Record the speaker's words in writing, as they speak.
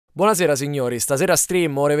Buonasera signori, stasera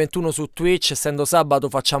stream ore 21 su Twitch, essendo sabato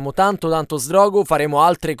facciamo tanto sdrogo, faremo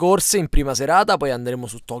altre corse in prima serata, poi andremo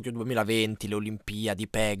su Tokyo 2020, le Olimpiadi,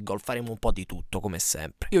 Peggol, faremo un po' di tutto come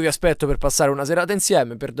sempre. Io vi aspetto per passare una serata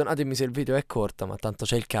insieme, perdonatemi se il video è corto, ma tanto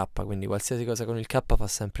c'è il K, quindi qualsiasi cosa con il K fa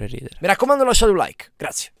sempre ridere. Mi raccomando lasciate un like,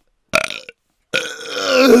 grazie.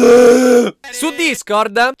 Su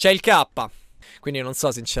Discord c'è il K. Quindi non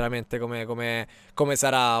so sinceramente come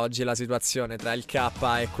sarà oggi la situazione tra il K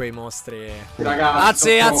e quei mostri.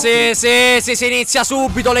 Ragazzi, si inizia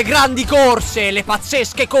subito le grandi corse, le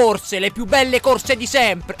pazzesche corse, le più belle corse di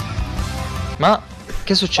sempre. Ma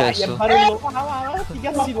che è successo?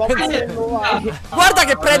 Guarda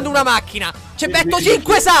che prendo una macchina. C'è betto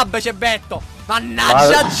 5 sub, c'è betto.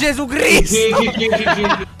 Mannaggia Gesù Cristo.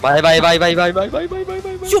 Vai.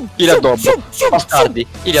 Il addobbo. Bastardi,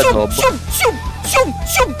 il addobbo.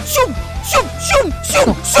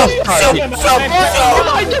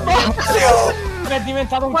 È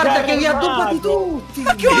diventato un guarda che li ha addobbati tutti.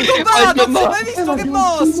 Ma che ho addobbato? Non hai visto che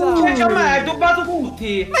mossa? Cioè, ma hai addobbato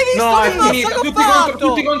tutti. Hai visto che mossa che ho fatto?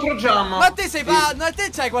 Tutti contro Giamma. Ma te sei ma te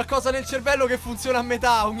c'hai qualcosa nel cervello che funziona a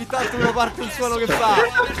metà. Ogni tanto uno parte un suono che fa.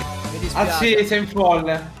 Mi dispiace. Ah sì, sei in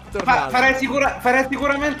folle. Farei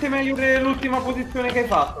sicuramente meglio dell'ultima posizione che hai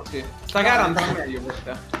fatto, sì. Sta gara andrà meglio per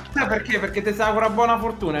te. Sai perché? Perché ti sa una buona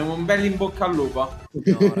fortuna, è un bel in bocca al lupo.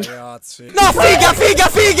 No ragazzi. No,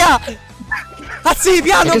 figa! Ah sì,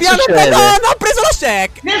 piano, no, ho preso lo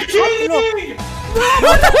check.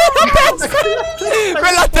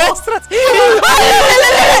 Quella a destra.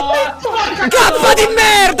 Cappa di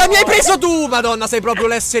merda, mi hai preso tu. Madonna, sei proprio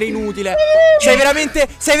l'essere inutile. Sei veramente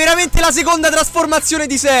la seconda trasformazione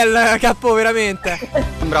di Cell, Cappo, veramente.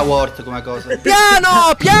 Sembra Word come cosa.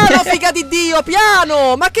 Piano, figa di Dio,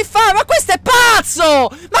 piano. Ma che fa? Ma questo è pazzo.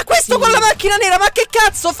 Ma questo con la macchina nera, ma che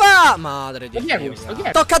cazzo fa? Madre di Dio.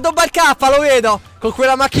 Tocca addobbare il K, lo vedo. Con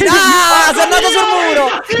quella macchina. Ah, sei andato sul muro.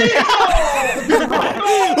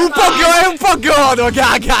 un po' godo.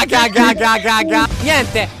 Gaga.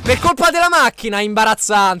 Niente, per colpa della macchina,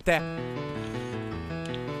 imbarazzante.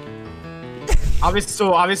 Avessi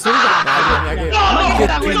Che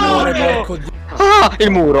timore, porco Dio. Ah, il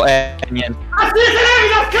muro, niente. Ma ti levi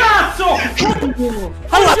dal cazzo!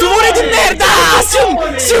 Allora, tumore di merda! Parasium!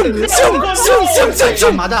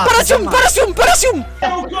 È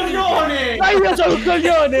un coglione! Ma io sono un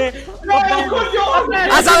coglione! No, è un coglione!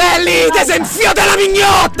 Asavelli, te sei infio della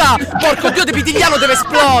mignotta! Porco Dio, di Pitigliano deve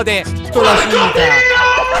esplode! Sto la finta!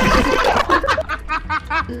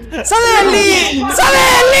 Savelli!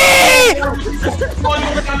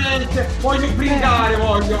 Voglio brindare,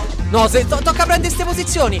 No, tocca prendere queste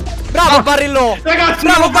posizioni. Bravo Barrillo. Ragazzi,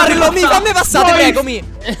 bravo Barrillo, fammi passate, prego,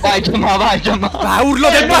 Vai Giamma. Ah, urlo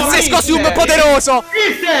del pazzesco Sium poderoso.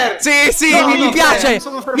 Sì, mi piace.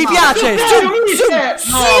 Mi piace.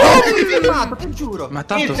 Fermato, ti giuro. Ma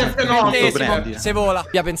tanto se vola.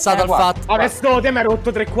 Mi ha pensato al fatto. Adesso te mi hai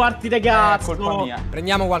rotto 3/4 di cazzo. Colpa mia.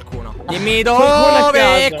 Prendiamo qualcuno. Dimmi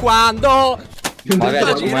dove e quando. Vai.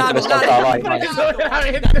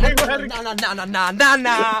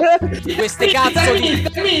 Di queste cazzo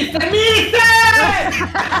di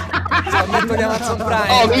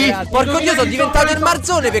porco Dio, sono diventato il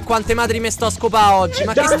marzone per quante madri mi sto a scopare oggi.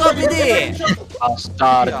 Ma che sto a vedere?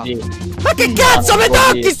 Bastardi. Ma che cazzo mi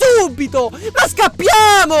tocchi subito? Ma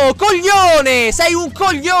scappiamo, coglione. Sei un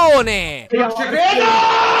coglione. Non ci credo!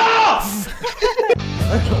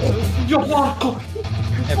 Dio porco!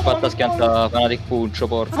 È fatta schianta Fanatic Puccio,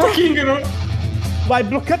 porco. Fucking no! Vai,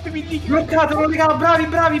 bloccatemi lì! Bloccatelo, raga, bravi!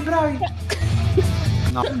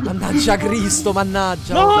 No. Mannaggia Cristo,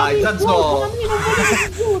 mannaggia. No, dai, Zazzo!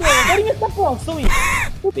 Ma rimetta a posto,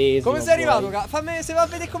 come sei arrivato? Fammi se va a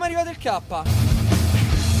vedere come è arrivato il K.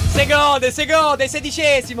 Se gode,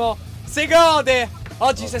 16esimo. Se gode.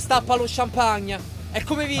 Oggi si stappa lo champagne. E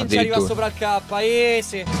come vince arriva sopra il K?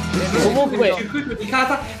 Sì. Comunque il circuito di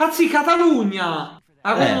Catalogna.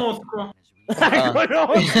 La conosco.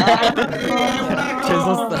 Ci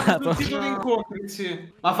sono stato.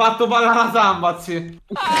 Ha fatto palla la samba, sì.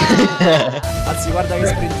 Anzi, guarda che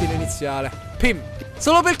sprintino iniziale. Pim.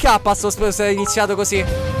 Solo per il K è iniziato così.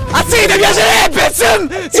 Anzi, mi piacerebbe!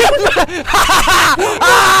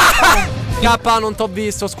 K, non t'ho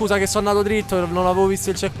visto, scusa che sono andato dritto, non avevo visto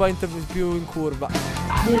il checkpoint più in curva.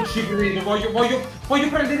 Non ci credo, voglio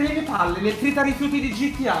prendere le mie palle nel trita rifiuti di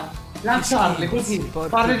GTA. Lanciarle così,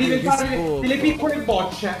 farle diventare delle piccole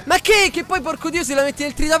bocce. Ma che poi porco Dio se la metti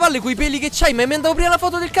nel tritapalle coi peli che c'hai. Ma mi andavo prima la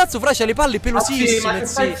foto del cazzo, fra c'ha le palle pelosissime. Sì, ma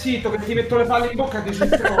stai zitto che ti metto le palle in bocca e ti ci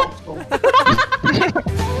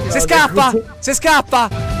Se scappa!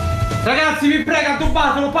 Ragazzi, vi prego,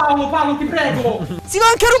 addobbatelo, Paolo, ti prego. Si va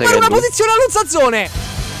anche a rubare una posizione all'Onzazzone.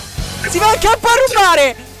 Si va anche a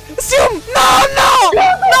rubare. No,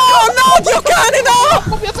 Dio cane, no!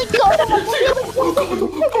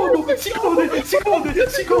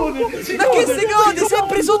 Ma che si gode?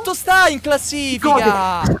 Sempre sotto sta in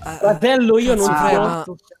classifica. Fratello, io non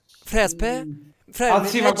so. Fre,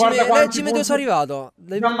 ma guarda leggimi dove sono arrivato.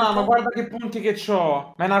 Ma guarda che punti che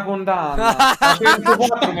c'ho. Ma è una condanna. A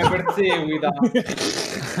 104 mi perseguita.